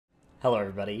Hello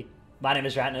everybody, my name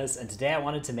is Ratnos, and today I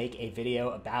wanted to make a video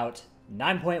about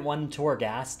 9.1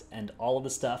 Torghast and all of the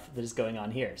stuff that is going on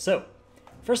here. So,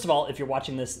 first of all, if you're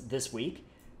watching this week,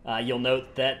 you'll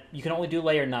note that you can only do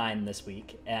layer 9 this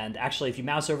week, and actually if you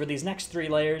mouse over these next 3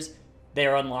 layers, they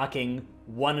are unlocking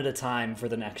one at a time for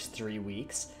the next 3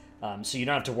 weeks. So you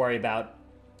don't have to worry about,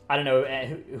 I don't know,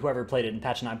 whoever played it in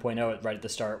patch 9.0 right at the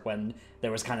start when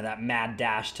there was kind of that mad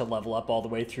dash to level up all the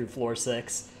way through floor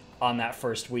 6 on that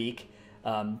first week.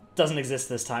 Doesn't exist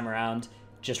this time around,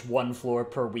 just one floor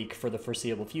per week for the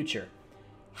foreseeable future.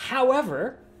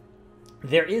 However,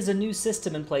 there is a new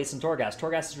system in place in Torghast.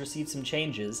 Torghast has received some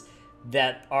changes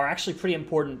that are actually pretty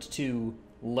important to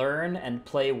learn and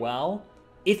play well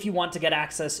if you want to get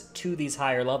access to these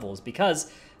higher levels,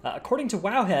 because according to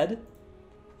Wowhead,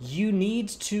 you need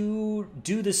to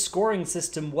do the scoring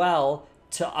system well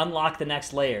to unlock the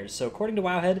next layers. So according to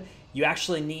Wowhead, you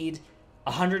actually need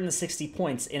 160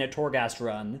 points in a Torghast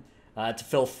run to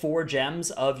fill 4 gems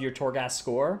of your Torghast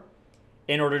score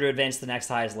in order to advance to the next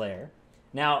highest layer.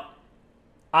 Now,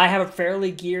 I have a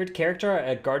fairly geared character.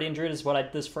 A Guardian Druid is what I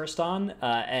did this first on,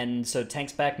 and so tank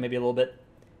spec maybe a little bit,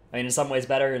 I mean, in some ways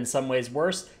better, in some ways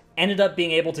worse. Ended up being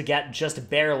able to get just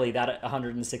barely that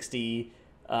 160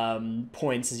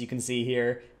 points, as you can see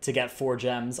here, to get 4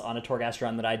 gems on a Torghast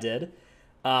run that I did.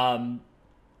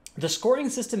 The scoring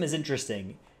system is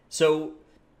interesting. So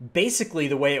basically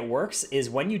the way it works is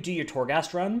when you do your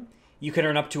Torghast run, you can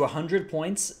earn up to 100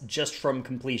 points just from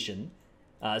completion.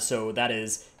 So that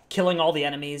is killing all the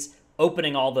enemies,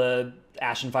 opening all the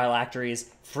Ashen Phylacteries,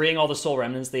 freeing all the Soul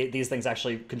Remnants. These things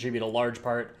actually contribute a large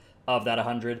part of that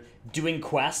 100. Doing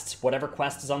quests, whatever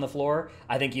quest is on the floor,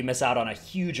 I think you miss out on a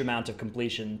huge amount of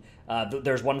completion.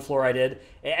 There's one floor I did.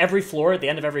 Every floor, at the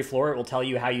end of every floor, it will tell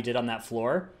you how you did on that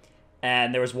floor.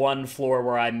 And there was one floor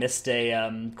where I missed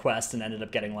a quest and ended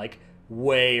up getting, like,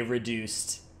 way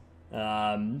reduced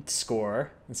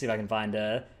score. Let's see if I can find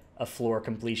a floor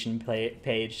completion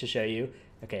page to show you.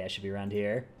 Okay, I should be around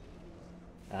here.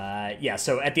 Yeah,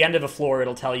 so at the end of a floor,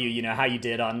 it'll tell you, you know, how you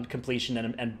did on completion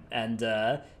and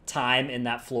time in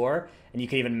that floor. And you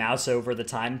can even mouse over the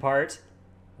time part.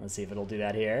 Let's see if it'll do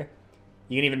that here.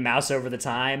 You can even mouse over the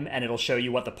time, and it'll show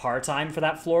you what the par time for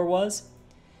that floor was.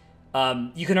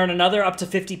 You can earn another up to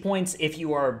 50 points if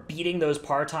you are beating those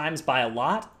par times by a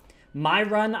lot. My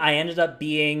run, I ended up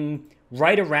being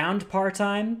right around par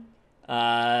time,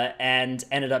 and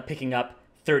ended up picking up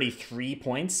 33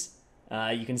 points.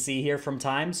 You can see here from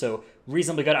time, so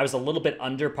reasonably good. I was a little bit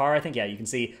under par, I think. Yeah, you can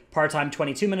see par time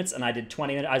 22 minutes, and I did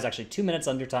 20 minutes. I was actually 2 minutes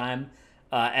under time,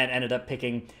 and ended up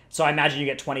picking... So I imagine you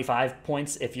get 25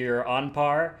 points if you're on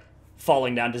par,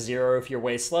 falling down to 0 if you're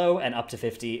way slow, and up to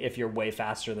 50 if you're way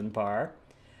faster than par.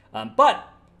 But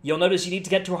you'll notice you need to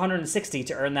get to 160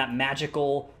 to earn that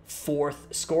magical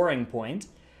 4th scoring point.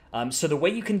 So the way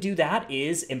you can do that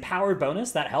is Empowered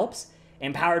Bonus. That helps.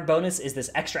 Empowered Bonus is this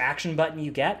extra action button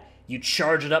you get. You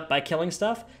charge it up by killing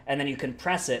stuff, and then you can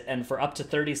press it, and for up to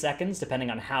 30 seconds, depending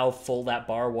on how full that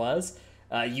bar was,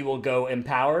 you will go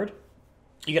Empowered.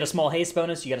 You get a small haste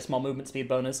bonus, you get a small movement speed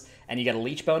bonus, and you get a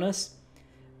leech bonus.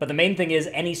 But the main thing is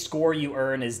any score you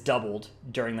earn is doubled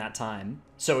during that time.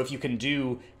 So if you can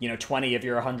do, 20 of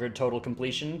your 100 total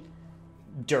completion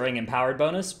during Empowered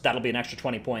Bonus, that'll be an extra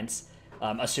 20 points,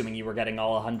 assuming you were getting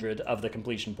all 100 of the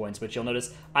completion points, which you'll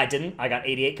notice I didn't. I got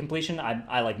 88 completion.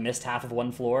 I like missed half of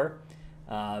one floor,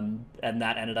 and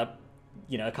that ended up,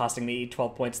 costing me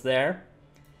 12 points there.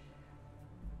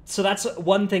 So that's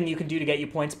one thing you can do to get you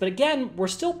points, but again, we're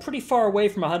still pretty far away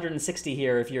from 160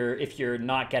 here if you're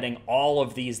not getting all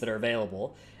of these that are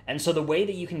available. And so the way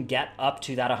that you can get up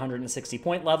to that 160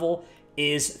 point level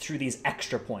is through these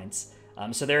extra points.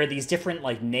 So there are these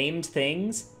different named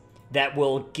things that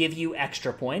will give you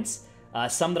extra points.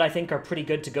 Some that I think are pretty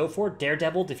good to go for.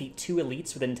 Daredevil, defeat 2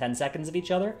 elites within 10 seconds of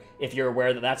each other. If you're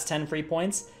aware that that's 10 free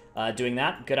points, doing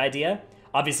that, good idea.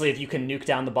 Obviously, if you can nuke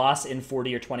down the boss in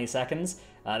 40 or 20 seconds,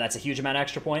 that's a huge amount of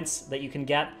extra points that you can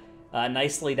get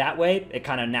nicely that way. It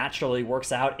kind of naturally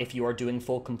works out if you are doing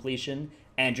full completion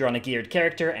and you're on a geared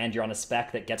character and you're on a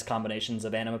spec that gets combinations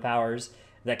of anima powers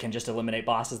that can just eliminate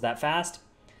bosses that fast.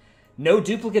 No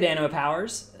duplicate anima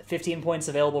powers. 15 points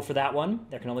available for that one.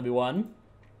 There can only be one.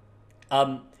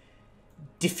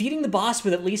 Defeating the boss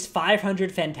with at least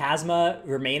 500 Phantasma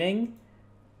remaining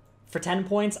for 10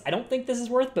 points. I don't think this is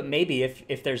worth, but maybe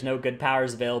if there's no good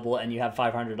powers available and you have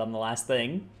 500 on the last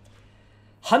thing.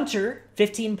 Hunter,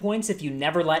 15 points if you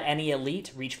never let any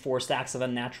elite reach 4 stacks of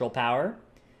unnatural power.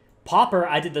 Pauper,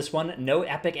 I did this one, no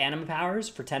epic anima powers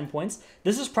for 10 points.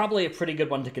 This is probably a pretty good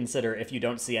one to consider if you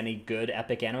don't see any good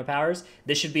epic anima powers.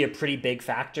 This should be a pretty big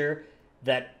factor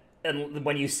that and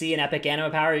when you see an epic anima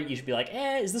power, you should be like,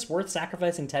 is this worth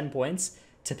sacrificing 10 points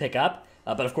to pick up?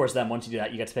 But of course, then once you do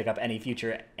that, you get to pick up any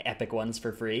future epic ones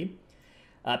for free.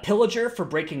 Pillager for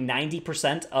breaking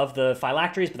 90% of the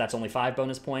phylacteries, but that's only 5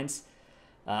 bonus points.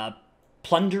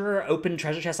 Plunderer, open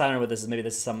treasure chest. I don't know what this is. Maybe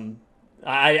this is some...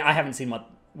 I haven't seen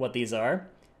what these are.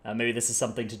 Maybe this is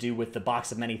something to do with the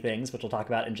box of many things, which we'll talk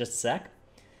about in just a sec.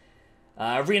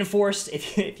 Reinforced,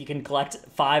 if you can collect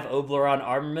 5 Obleron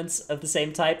armaments of the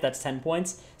same type, that's 10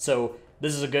 points. So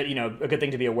this is a good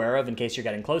thing to be aware of in case you're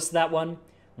getting close to that one.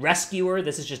 Rescuer,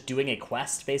 this is just doing a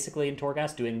quest, basically, in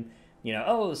Torghast, doing,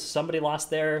 oh, somebody lost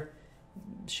their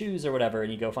shoes or whatever,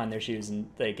 and you go find their shoes, and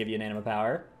they give you an anima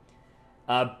power.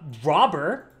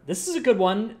 Robber, this is a good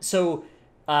one. So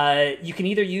you can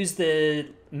either use the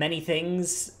many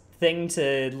things thing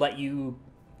to let you...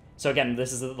 So again,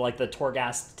 this is like the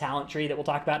Torghast talent tree that we'll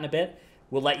talk about in a bit.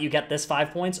 Will let you get this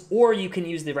 5 points, or you can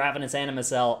use the Ravenous Anima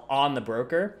Cell on the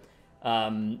broker,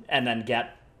 and then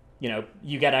get,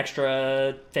 you get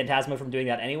extra Phantasma from doing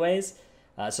that anyways.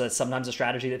 So that's sometimes a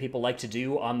strategy that people like to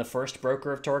do on the first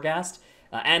broker of Torghast,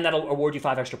 and that'll award you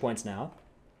 5 extra points now.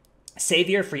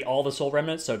 Savior, free all the soul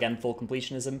remnants, so again, full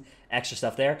completionism, extra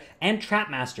stuff there. And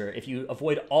Trapmaster, if you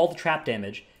avoid all the trap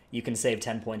damage, you can save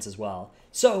 10 points as well.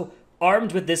 So,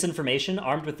 armed with this information,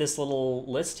 armed with this little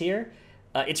list here,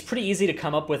 it's pretty easy to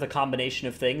come up with a combination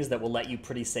of things that will let you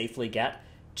pretty safely get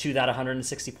to that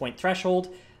 160-point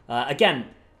threshold. Again,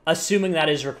 assuming that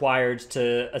is required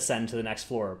to ascend to the next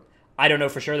floor. I don't know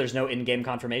for sure. There's no in-game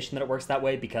confirmation that it works that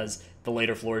way because the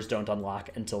later floors don't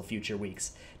unlock until future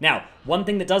weeks. Now, one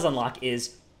thing that does unlock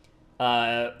is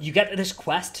you get this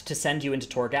quest to send you into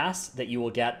Torghast that you will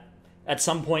get at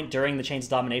some point during the Chains of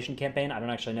Domination campaign. I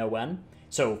don't actually know when.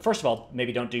 So, first of all,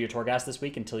 maybe don't do your Torghast this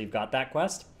week until you've got that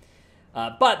quest.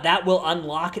 But that will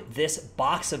unlock this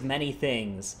box of many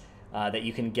things that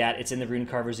you can get. It's in the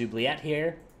Runecarver's Oubliette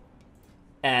here.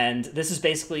 And this is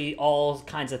basically all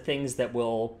kinds of things that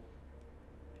will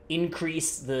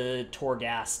increase the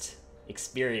Torghast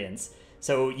experience.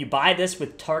 So you buy this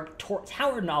with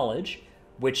Tower Knowledge,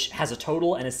 which has a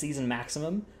total and a season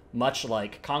maximum, much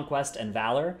like Conquest and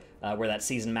Valor, where that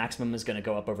season maximum is going to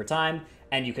go up over time,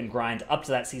 and you can grind up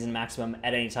to that season maximum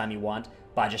at any time you want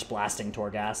by just blasting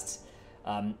Torghasts.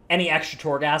 Any extra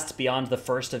Torghasts beyond the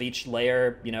first of each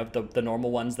layer, the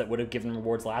normal ones that would have given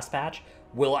rewards last patch,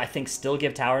 will, I think, still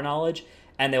give Tower Knowledge,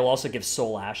 and they will also give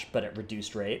Soul Ash, but at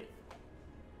reduced rate.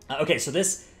 Okay, so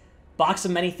this box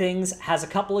of many things has a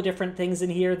couple of different things in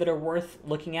here that are worth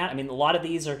looking at. I mean, a lot of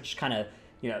these are just kind of,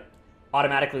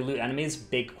 automatically loot enemies,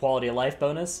 big quality of life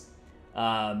bonus.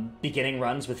 Beginning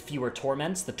runs with fewer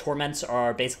torments. The torments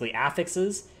are basically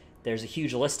affixes. There's a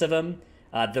huge list of them.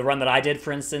 The run that I did,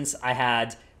 for instance, I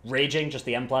had Raging, just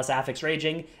the M+ affix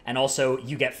Raging, and also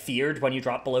you get feared when you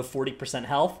drop below 40%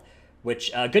 health,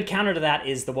 which a good counter to that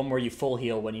is the one where you full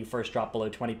heal when you first drop below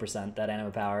 20%, that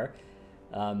anima power.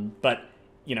 But,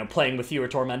 playing with fewer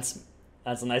torments,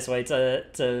 that's a nice way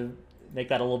to make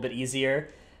that a little bit easier.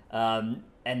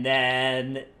 And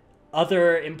then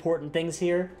other important things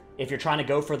here, if you're trying to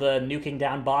go for the nuking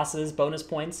down bosses bonus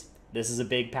points, this is a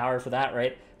big power for that,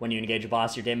 right? When you engage a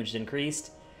boss, your damage is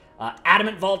increased.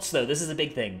 Adamant Vaults, though, this is a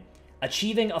big thing.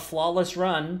 Achieving a flawless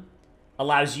run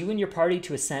allows you and your party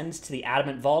to ascend to the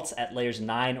Adamant Vaults at layers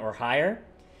 9 or higher.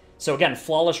 So again,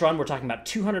 flawless run, we're talking about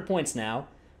 200 points now.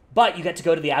 But you get to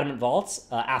go to the Adamant Vaults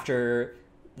after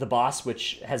the boss,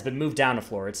 which has been moved down a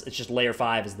floor. It's just layer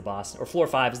 5 is the boss, or floor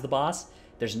 5 is the boss.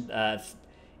 There's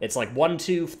it's like 1,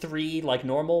 2, 3 like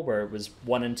normal, where it was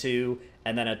 1 and 2,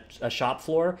 and then a shop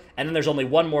floor. And then there's only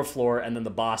one more floor, and then the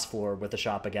boss floor with the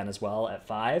shop again as well at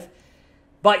 5.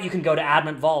 But you can go to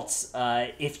Adamant Vaults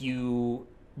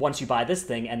once you buy this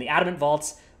thing, and the Adamant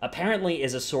Vaults apparently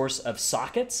is a source of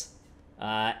sockets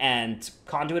and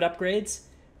conduit upgrades.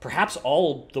 Perhaps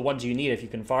all the ones you need if you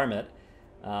can farm it.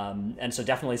 And so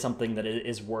definitely something that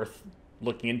is worth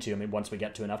looking into. I mean, once we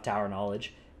get to enough Tower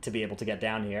Knowledge to be able to get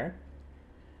down here.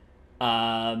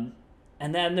 And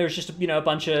then there's just, a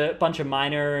bunch of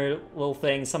minor little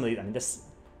things. Some of these,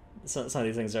 some of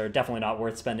these things are definitely not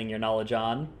worth spending your knowledge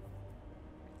on.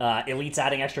 Elites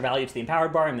adding extra value to the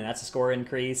Empowered bar. I mean, that's a score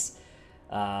increase.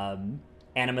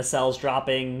 Anima cells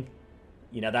dropping.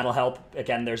 That'll help.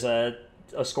 Again, there's a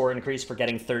score increase for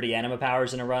getting 30 anima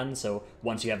powers in a run, so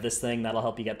once you have this thing, that'll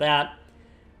help you get that.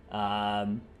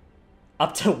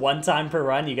 Up to 1 time per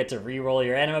run, you get to re-roll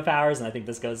your anima powers, and I think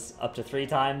this goes up to 3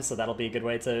 times, so that'll be a good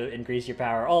way to increase your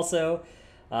power also.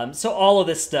 So all of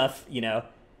this stuff,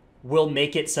 will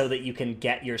make it so that you can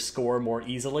get your score more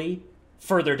easily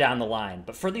further down the line.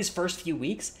 But for these first few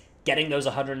weeks, getting those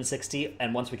 160,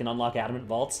 and once we can unlock Adamant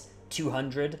Vaults,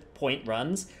 200 point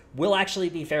runs will actually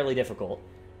be fairly difficult.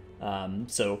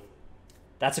 So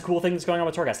that's a cool thing that's going on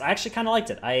with Torghast. I actually kind of liked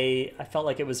it. I felt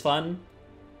like it was fun.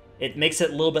 It makes it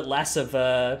a little bit less of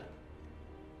a,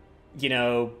 you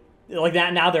know, like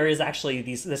that. Now there is actually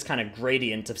this kind of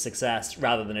gradient of success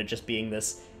rather than it just being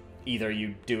this either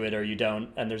you do it or you don't,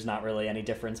 and there's not really any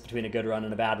difference between a good run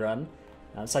and a bad run.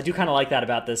 So I do kind of like that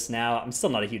about this now. I'm still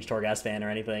not a huge Torghast fan or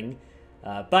anything,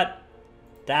 but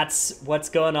that's what's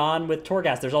going on with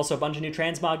Torghast. There's also a bunch of new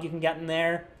transmog you can get in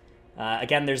there.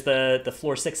 Again, there's the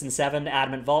floor 6 and 7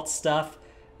 Adamant Vault stuff,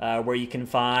 where you can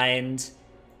find...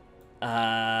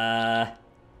 I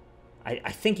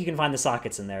think you can find the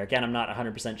sockets in there. Again, I'm not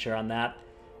 100% sure on that.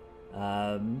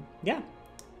 Yeah,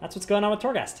 that's what's going on with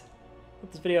Torghast.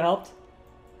 Hope this video helped.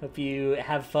 Hope you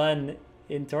have fun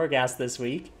in Torghast this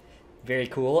week. Very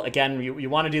cool. Again, you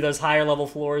want to do those higher level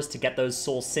floors to get those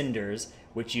Soul Cinders,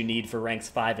 which you need for ranks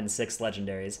 5 and 6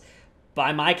 legendaries.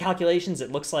 By my calculations,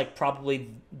 it looks like probably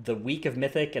the week of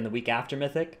Mythic and the week after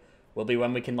Mythic will be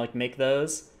when we can like make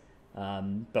those.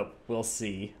 But we'll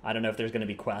see. I don't know if there's going to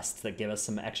be quests that give us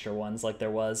some extra ones like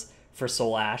there was for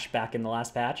Soul Ash back in the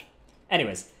last patch.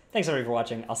 Anyways, thanks everybody for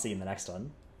watching. I'll see you in the next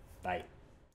one. Bye.